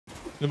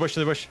the bush,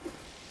 to the bush.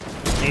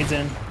 Nades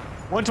in.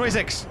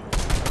 126.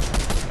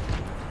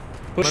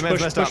 Push,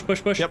 push, push,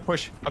 push, push. Yep,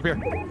 push. Up here.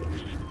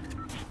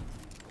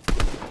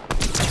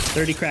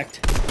 30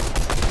 cracked.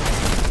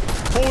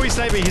 Oh, he's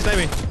sniping. He's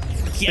sniping.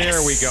 Yes.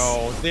 There we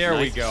go. There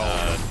we go.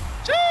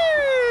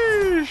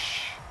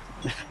 Sheesh.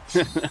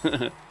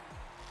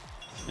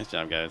 Nice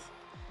job, guys.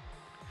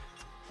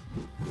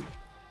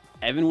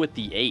 Evan with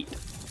the 8.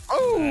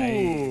 Oh.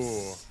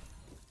 Nice.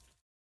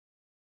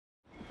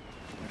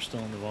 We're still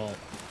in the vault.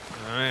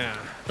 Oh yeah.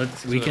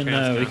 We can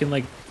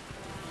like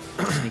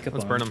sneak up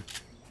Let's on burn them.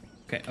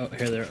 Okay. Oh,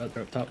 here they're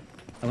up top.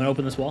 I'm gonna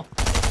open this wall.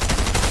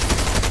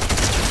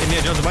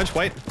 Indiana Jones a bunch.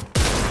 White.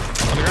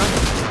 On the ground.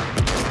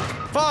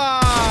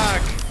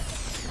 Fuck.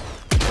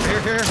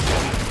 Here.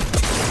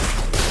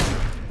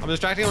 I'm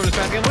distracting him. Look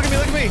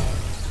at me.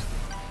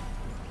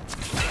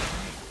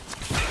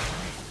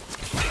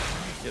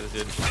 Yeah, this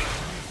dude.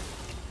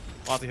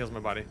 Lots of heals in my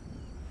body.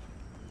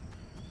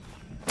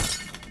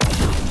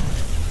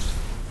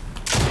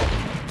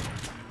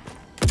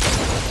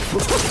 Oh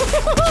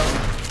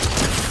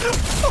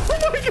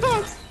my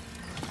god!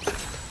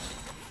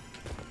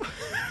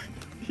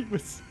 He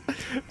was...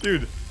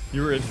 Dude,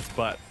 you were in his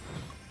butt.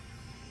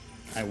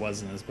 I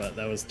was in his butt.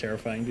 That was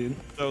terrifying, dude.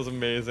 That was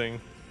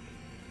amazing.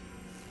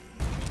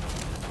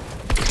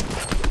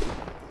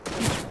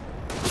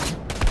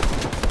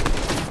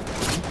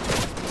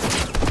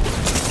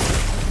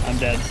 I'm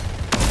dead.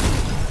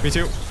 Me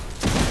too.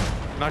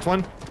 Knocked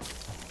one.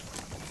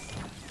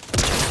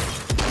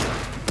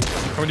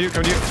 Coming to you.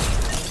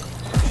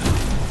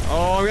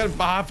 Oh, I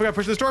forgot to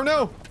push the storm.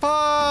 No!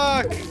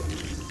 Fuck!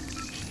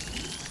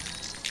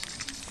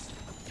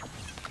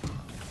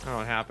 Oh,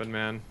 what happened,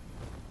 man?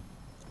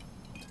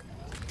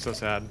 So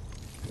sad.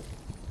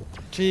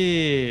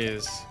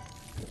 Jeez.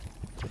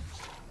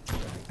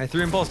 I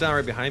threw impulse down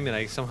right behind me and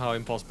I somehow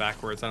impulse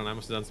backwards. I don't know, I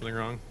must have done something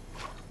wrong.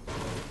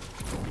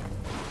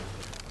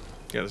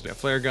 You got a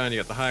flare gun, you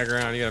got the high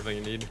ground, you got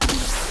everything you need.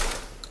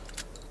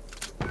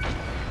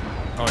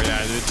 Oh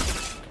yeah, dude.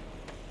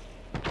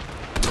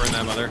 Burn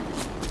that mother.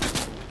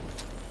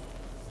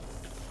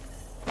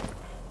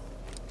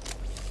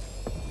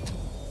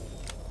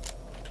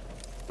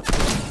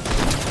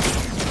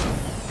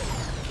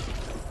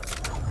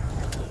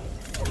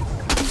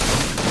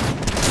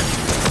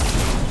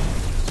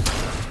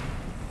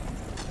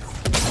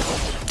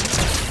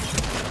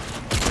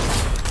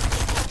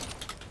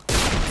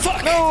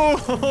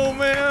 Oh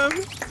man!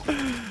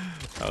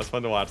 That was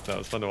fun to watch. I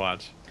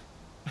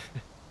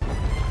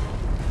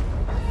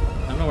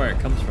don't know where it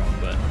comes from,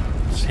 but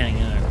it's just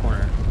hanging in a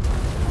corner.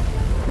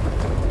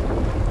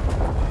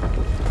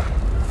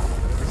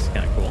 This is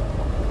kind of cool.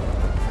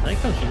 I think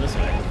it comes from this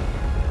way.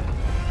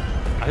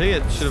 I think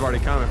it should have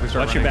already come if we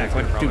started. Watch your back.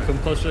 Dude, come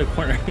closer to the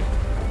corner. I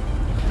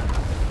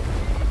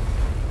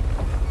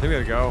think we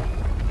gotta go.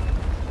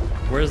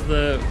 Where's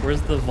the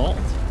vault?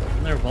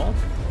 Isn't there a vault?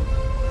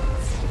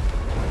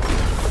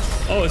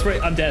 Oh, it's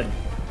right. I'm dead,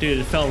 dude.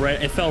 It fell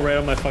right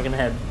on my fucking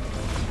head.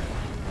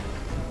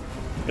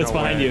 It's No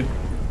behind way. you.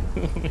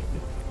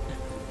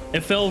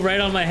 It fell right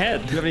on my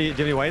head. Do you have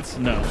any whites?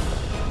 No.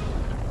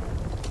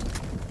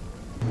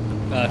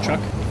 Truck.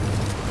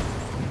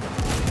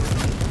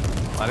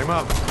 Light him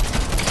up.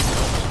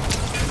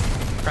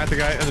 Crack the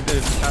guy in the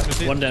passenger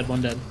seat. One dead.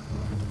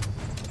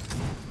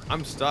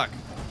 I'm stuck.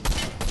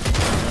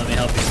 Let me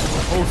help you.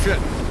 Oh shit.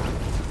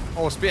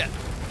 Oh spit.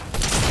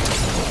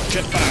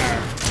 Shit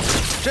fire.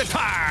 Shit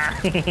fire!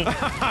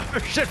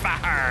 Shit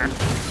fire!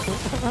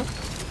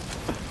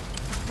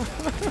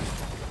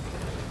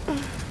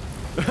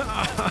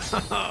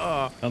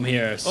 Come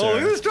here, sir. Oh,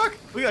 look at this truck!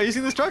 Look, you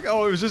seen this truck?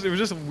 Oh, it was just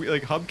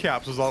like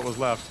hubcaps was all that was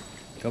left.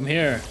 Come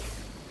here,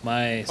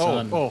 my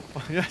son. Oh,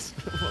 yes,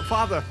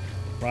 Father.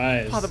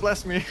 Rise. Father,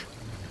 bless me.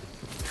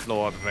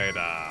 Lord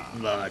Vader.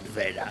 Lord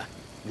Vader.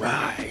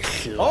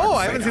 Rise. Lord Oh,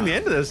 I Vader. haven't seen the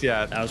end of this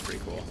yet. That was pretty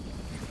cool.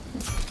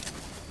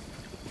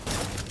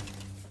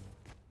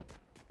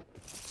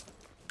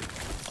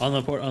 On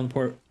the port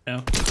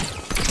now.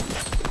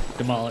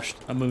 Demolished.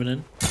 I'm moving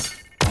in.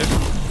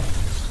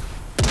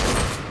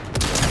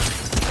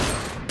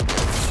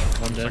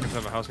 One dead. Seconds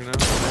have a house now.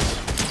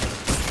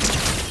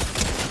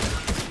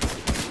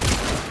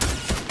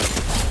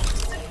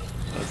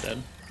 That's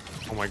dead.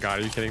 Oh my god,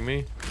 are you kidding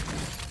me?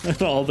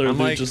 All their I'm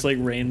loot like- just like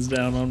rains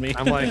down on me.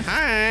 I'm like,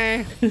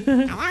 hi.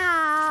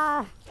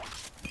 Hello.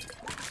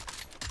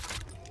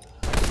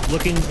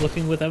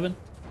 looking with Evan.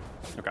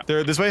 Okay.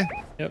 They're this way.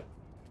 Yep.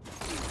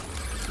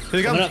 Here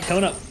they come.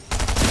 Coming up.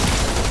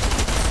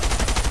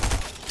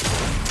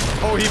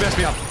 Oh, he messed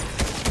me up.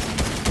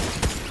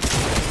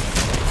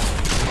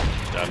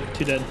 Dead.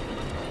 2 dead.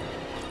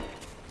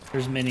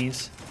 There's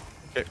minis.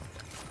 Okay.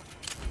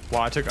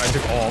 Wow, I took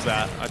all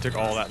that. I took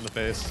all that in the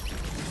face.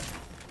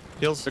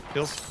 Heals. Took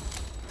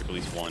at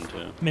least one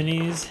too.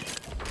 Minis.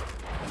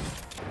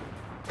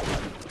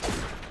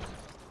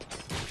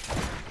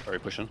 Are we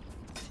pushing?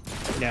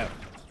 Yeah.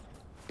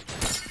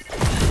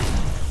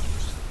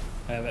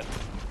 I have it.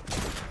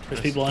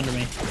 There's people under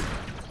me.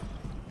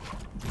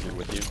 Here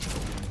with you.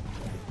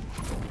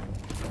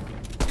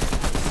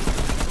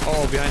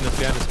 Oh, behind us,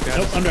 behind us,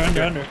 behind Nope, us.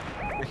 under.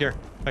 Back here,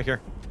 back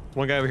here.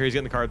 One guy over here, he's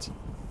getting the cards.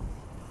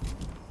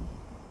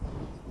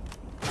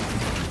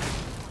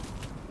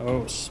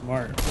 Oh,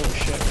 smart. Holy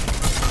shit.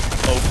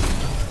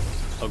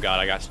 Oh god,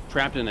 I got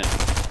trapped in it.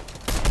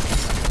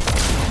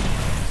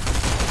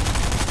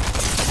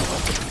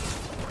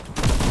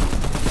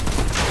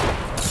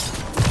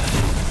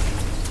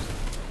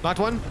 Knocked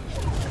one.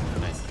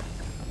 Nice.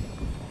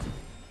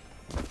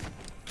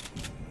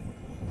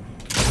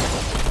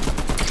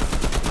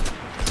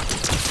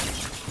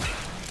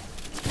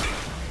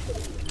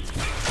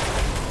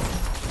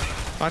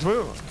 Knocked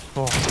two.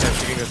 Oh,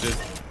 damn, you good, dude.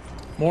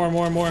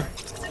 More.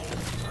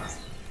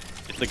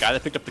 It's the guy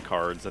that picked up the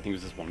cards. I think it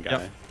was this one guy.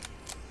 Yep.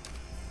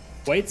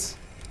 Whites?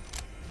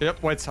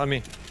 Yep, white's on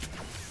me.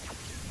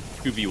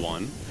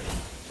 2v1.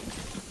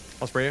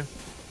 I'll spray you.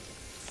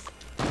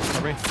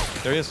 Cover me.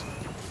 There he is.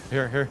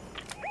 Here.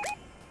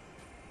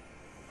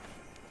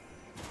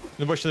 In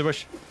the bush,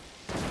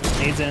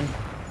 Nades in.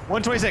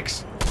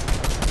 126.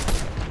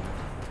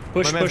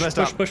 Push. My man's messed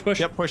up. Push.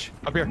 Yep, push.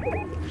 Up here.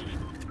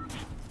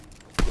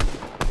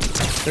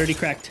 30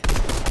 cracked.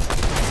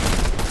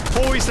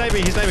 Oh, he's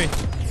sniping.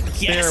 Yes!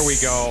 There we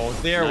go.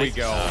 There we Nice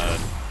go.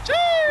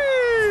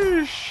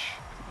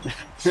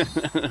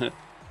 Sheesh.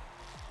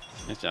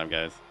 Nice job,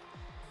 guys.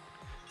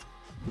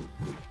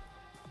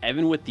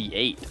 Evan with the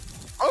 8.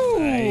 Oh.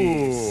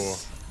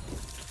 Nice.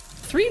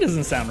 3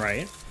 doesn't sound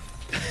right.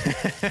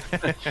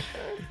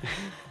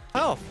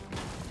 Oh.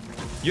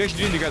 You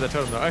actually didn't grab that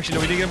totem though. Actually,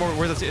 no, we did get more.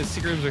 Where the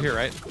secret rooms are here,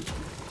 right?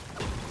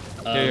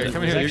 Yeah,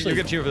 come here. You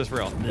get two for this for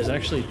real. There's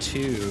actually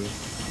 2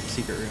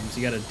 secret rooms.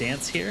 You got a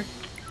dance here.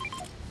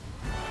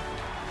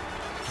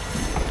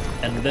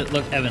 And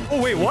look, Evan.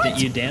 Oh, wait, what?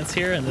 You dance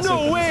here and this No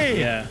opens. way!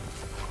 Yeah.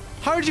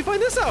 How did you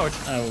find this out?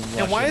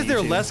 And why is there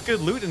YouTube. less good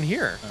loot in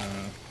here?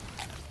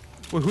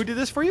 Wait, who did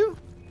this for you?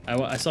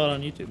 I saw it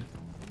on YouTube.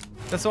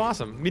 That's so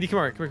awesome. Meaty, come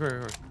here.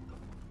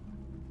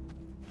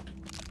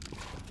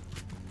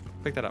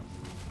 Pick that up.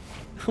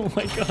 Oh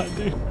my god,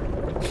 dude.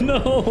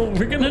 No,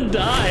 we're gonna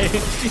die.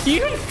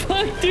 You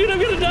fuck, dude, I'm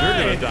gonna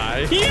die. You're gonna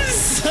die. You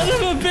son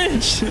of a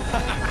bitch.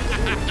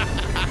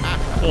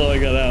 Oh, I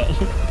got out.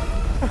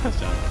 Nice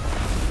job.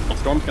 Oh,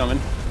 storm's coming.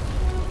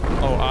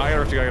 Oh, I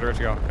gotta have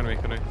to go. Come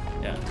to me.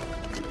 Yeah.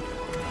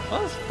 Oh,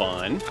 that was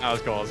fun. Ah,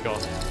 let's go.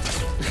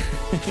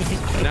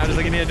 Now, just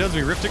like Indiana Jones,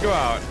 we rift to go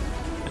out.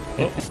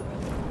 Oh.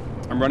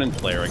 I'm running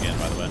flare again,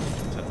 by the way.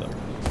 Heads up.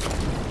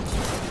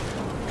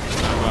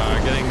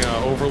 I'm getting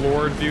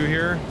Overlord view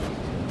here.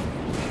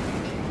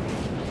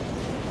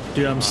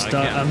 Dude, I'm I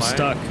stuck. can't I'm fly.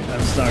 stuck.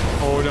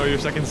 Oh no, you're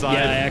stuck inside.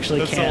 Yeah, I actually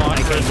That's can't. So I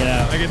can't get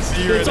out. I can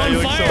see you It's right now. on You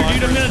look fire, so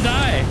dude. I'm awkward. gonna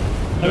die.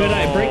 I'm gonna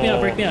die.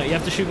 Break me out. You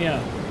have to shoot me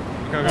out.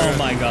 Okay, Oh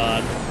my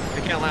god.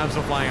 I can't land. I'm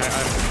still flying.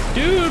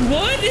 Dude,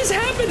 what is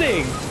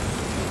happening?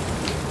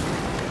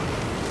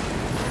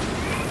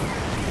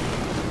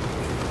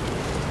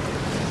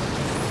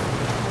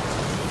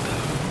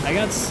 I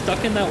got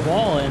stuck in that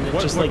wall and it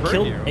What just burned like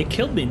killed. you? It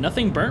killed me.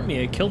 Nothing burnt me.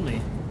 It killed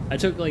me. I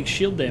took like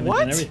shield damage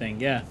What? and everything.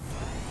 Yeah.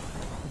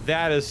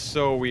 That is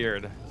so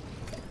weird.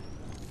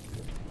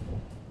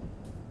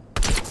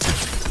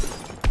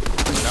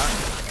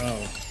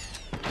 Oh.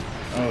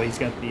 Oh, he's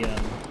got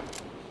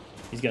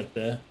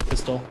the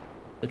pistol,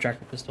 the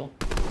tracker pistol.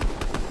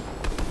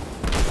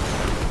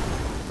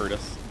 Hurt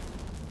us.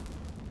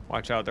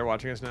 Watch out, they're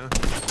watching us now.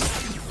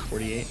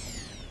 48.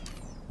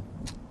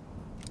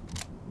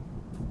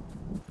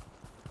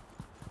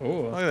 Oh.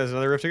 Look, there's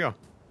another roof to go.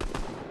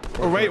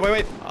 Oh, wait,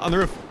 on the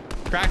roof.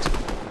 Cracked.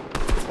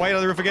 White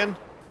on the roof again.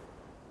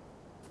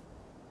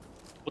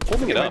 What's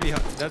holding it up?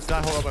 That's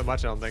not holding up by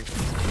much, I don't think.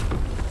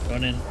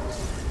 Going in.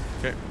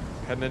 Okay,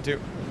 heading into.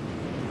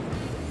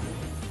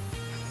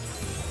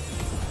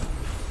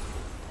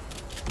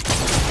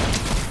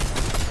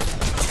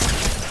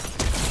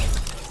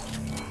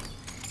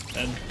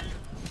 Dead.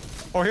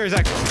 Oh, here's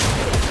Zach.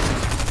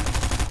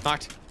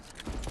 Knocked.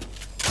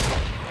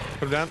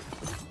 Put him down.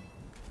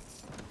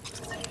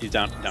 He's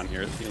down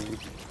here.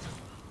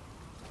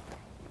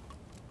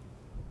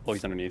 Oh,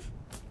 he's underneath.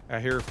 I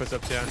hear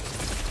footsteps, yeah.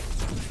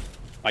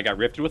 I got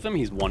rifted with him.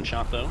 He's one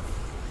shot though.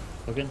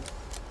 Looking.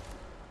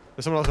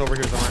 There's someone else over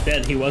here somewhere.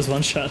 Dead. He was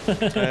one shot.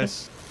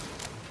 Nice.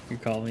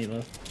 Good call,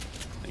 Meatloaf.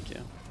 Thank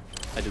you.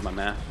 I did my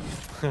math.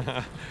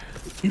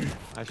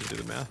 I should do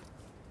the math.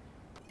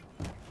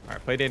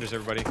 Alright, play dangerous,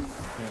 everybody.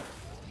 Yeah.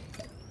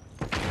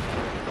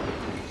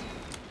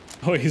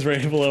 Oh, he's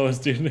right below us,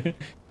 dude.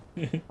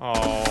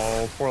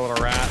 Oh, poor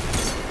little rat.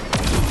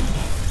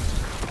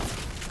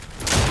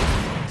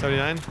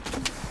 79.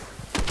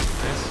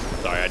 Nice.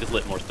 Sorry, I just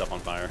lit more stuff on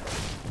fire.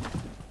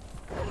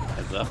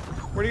 Heads up.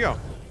 Where'd he go?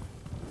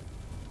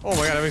 Oh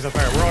my god, everything's on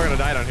fire. We're all gonna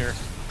die down here.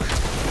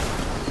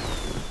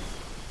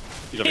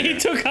 He's over He here.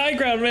 took high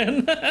ground,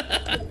 man.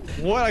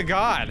 What a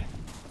god.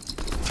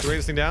 Should we weigh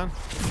this thing down?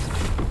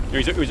 No,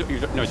 he's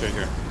right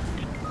here.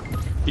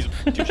 He's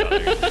two shot. There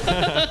you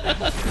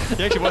go.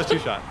 He actually was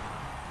two-shot.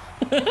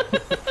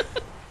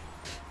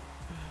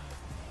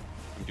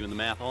 I'm doing the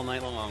math all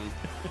night long.